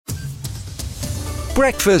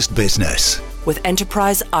Breakfast Business with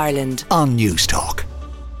Enterprise Ireland on News Talk.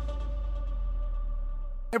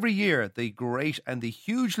 Every year, the great and the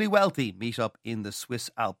hugely wealthy meet up in the Swiss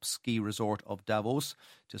Alps ski resort of Davos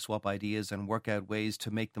to swap ideas and work out ways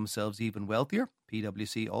to make themselves even wealthier.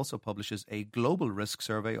 PwC also publishes a global risk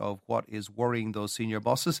survey of what is worrying those senior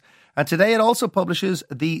bosses. And today it also publishes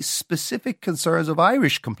the specific concerns of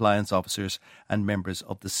Irish compliance officers and members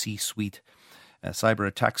of the C-suite. Cyber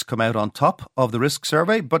attacks come out on top of the risk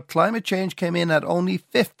survey, but climate change came in at only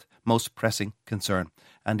fifth most pressing concern.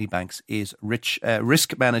 Andy Banks is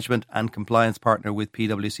risk management and compliance partner with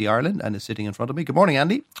PwC Ireland and is sitting in front of me. Good morning,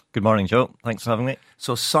 Andy. Good morning, Joe. Thanks for having me.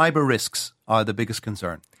 So cyber risks are the biggest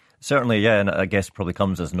concern. Certainly, yeah, and I guess it probably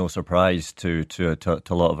comes as no surprise to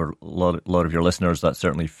a lot of your listeners. That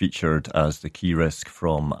certainly featured as the key risk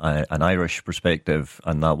from an Irish perspective,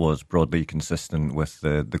 and that was broadly consistent with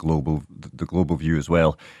the global view as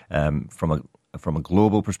well. From a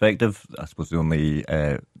global perspective, I suppose the only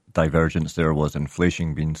divergence there was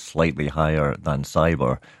inflation being slightly higher than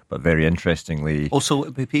cyber, but very interestingly...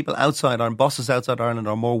 Also, people outside Ireland, bosses outside Ireland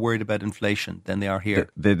are more worried about inflation than they are here.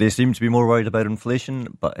 They seem to be more worried about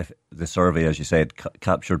inflation, but if the survey, as you said,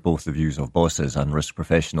 captured both the views of bosses and risk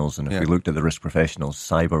professionals, and if we looked at the risk professionals,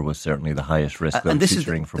 cyber was certainly the highest risk that was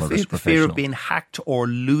featuring from a risk professional. The fear of being hacked or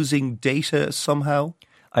losing data somehow?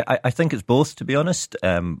 I think it's both, to be honest,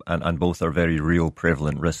 and both are very real,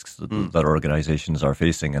 prevalent risks that organisations are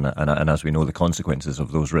facing, and as we know, the consequences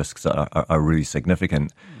of those risks are really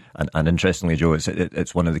significant. And interestingly, Joe,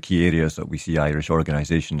 it's one of the key areas that we see Irish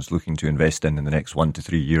organisations looking to invest in the next 1 to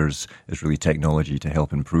 3 years is really technology to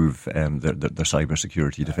help improve their cyber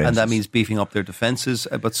security defences. And that means beefing up their defences.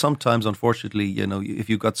 But sometimes, unfortunately, you know, if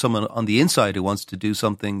you've got someone on the inside who wants to do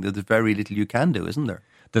something, there's very little you can do, isn't there?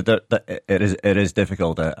 It is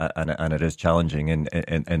difficult and it is challenging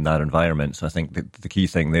in that environment. So I think the key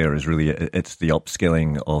thing there is really it's the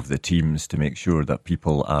upskilling of the teams to make sure that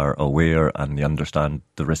people are aware and they understand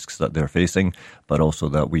the risks that they're facing, but also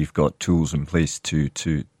that we've got tools in place to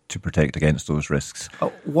protect against those risks.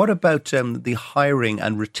 What about the hiring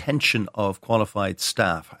and retention of qualified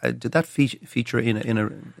staff? Did that feature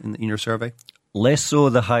in your survey? Less so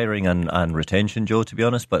the hiring and retention, Joe, to be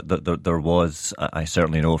honest, but there was, I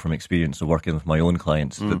certainly know from experience of working with my own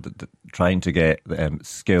clients, that trying to get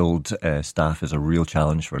skilled staff is a real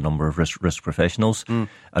challenge for a number of risk professionals. And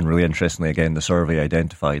really interestingly, again, the survey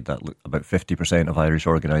identified that about 50% of Irish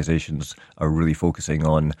organisations are really focusing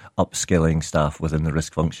on upskilling staff within the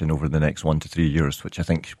risk function over the next 1 to 3 years, which I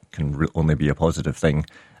think can only be a positive thing.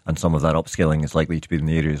 And some of that upskilling is likely to be in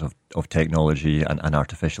the areas of technology and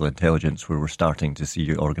artificial intelligence, where we're starting to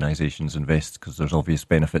see organisations invest because there's obvious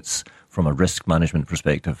benefits from a risk management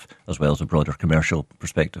perspective as well as a broader commercial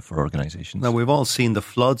perspective for organisations. Now, we've all seen the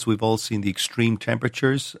floods, we've all seen the extreme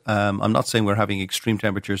temperatures. I'm not saying we're having extreme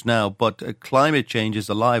temperatures now, but climate change is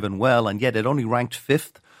alive and well, and yet it only ranked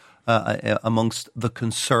fifth amongst the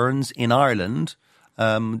concerns in Ireland.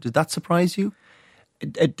 Did that surprise you?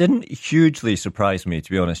 It didn't hugely surprise me, to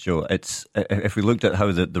be honest, Joe. It's if we looked at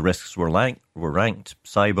how the risks were ranked,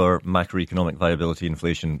 cyber, macroeconomic viability,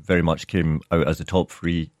 inflation very much came out as the top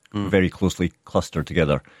three, very closely clustered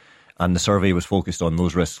together. And the survey was focused on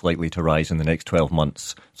those risks likely to rise in the next 12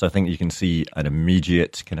 months. So I think you can see an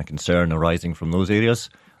immediate kind of concern arising from those areas.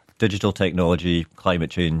 Digital technology, climate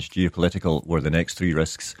change, geopolitical were the next three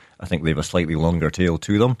risks. I think they have a slightly longer tail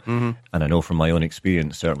to them. And I know from my own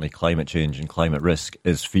experience, certainly climate change and climate risk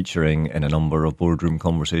is featuring in a number of boardroom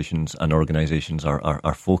conversations, and organisations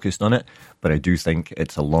are focused on it. But I do think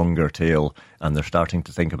it's a longer tail, and they're starting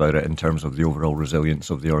to think about it in terms of the overall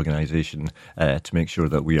resilience of the organisation to make sure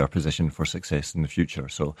that we are positioned for success in the future.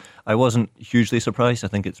 So I wasn't hugely surprised. I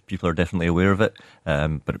think people are definitely aware of it,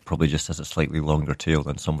 but it probably just has a slightly longer tail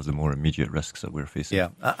than some of the more immediate risks that we're facing. Yeah,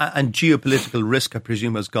 and geopolitical risk, I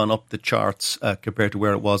presume, has gone up the charts compared to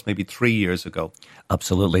where it was maybe 3 years ago.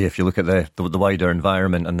 Absolutely. If you look at the wider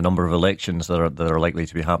environment and the number of elections that are likely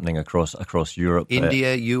to be happening across Europe,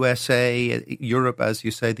 India, USA, Europe, as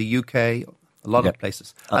you say, the UK, a lot of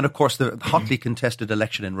places, and of course the hotly contested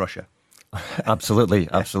election in Russia. Absolutely.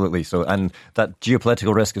 So, and that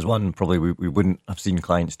geopolitical risk is one probably we wouldn't have seen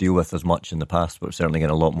clients deal with as much in the past, but we're certainly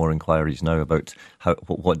getting a lot more inquiries now about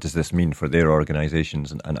what does this mean for their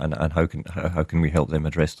organisations and how can we help them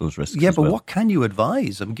address those risks. Yeah, but what can you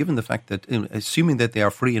advise? Given the fact that, assuming that they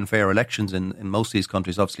are free and fair elections in most of these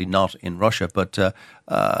countries, obviously not in Russia, but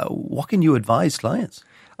what can you advise clients?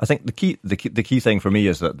 I think the key thing for me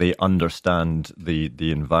is that they understand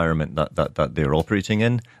the environment that they're operating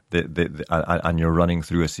in, and you're running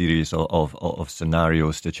through a series of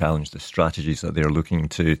scenarios to challenge the strategies that they're looking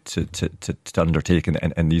to undertake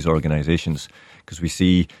in these organisations, because we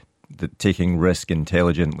see that taking risk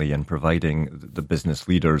intelligently and providing the business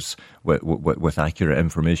leaders with accurate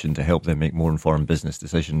information to help them make more informed business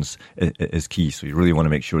decisions is key. So you really want to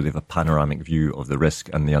make sure they have a panoramic view of the risk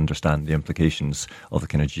and they understand the implications of the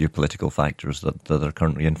kind of geopolitical factors that are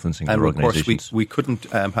currently influencing their organisations. And of course, we couldn't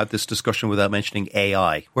have this discussion without mentioning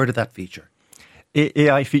AI. Where did that feature?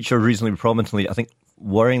 AI featured reasonably prominently, I think.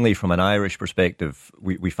 Worryingly, from an Irish perspective,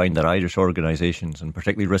 we find that Irish organisations, and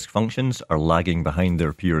particularly risk functions, are lagging behind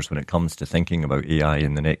their peers when it comes to thinking about AI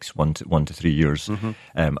in the next 1 to 3 years. Mm-hmm.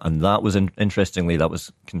 And that was, interestingly, that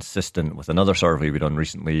was consistent with another survey we done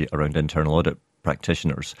recently around internal audit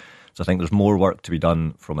practitioners. So I think there's more work to be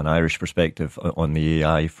done from an Irish perspective on the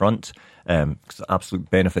AI front. Because the absolute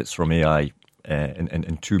benefits from AI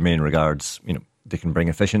in two main regards, they can bring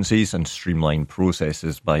efficiencies and streamline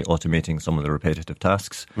processes by automating some of the repetitive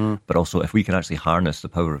tasks. But also, if we can actually harness the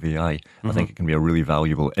power of AI, I think it can be a really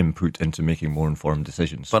valuable input into making more informed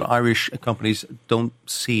decisions. But Irish companies don't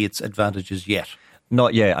see its advantages yet.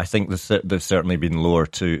 Not yet. I think they've certainly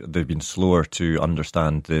been slower to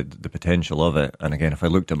understand the potential of it. And again, if I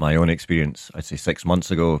looked at my own experience, I'd say 6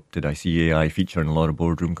 months ago, did I see AI feature in a lot of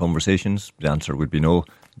boardroom conversations? The answer would be no.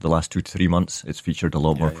 The last 2 to 3 months, it's featured a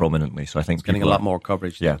lot more prominently. So I think it's getting a lot more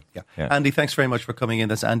coverage. Yeah. Andy, thanks very much for coming in.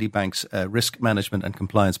 That's Andy Banks, Risk Management and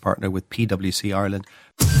Compliance Partner with PwC Ireland.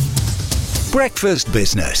 Breakfast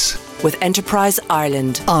Business with Enterprise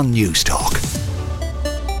Ireland on News Talk.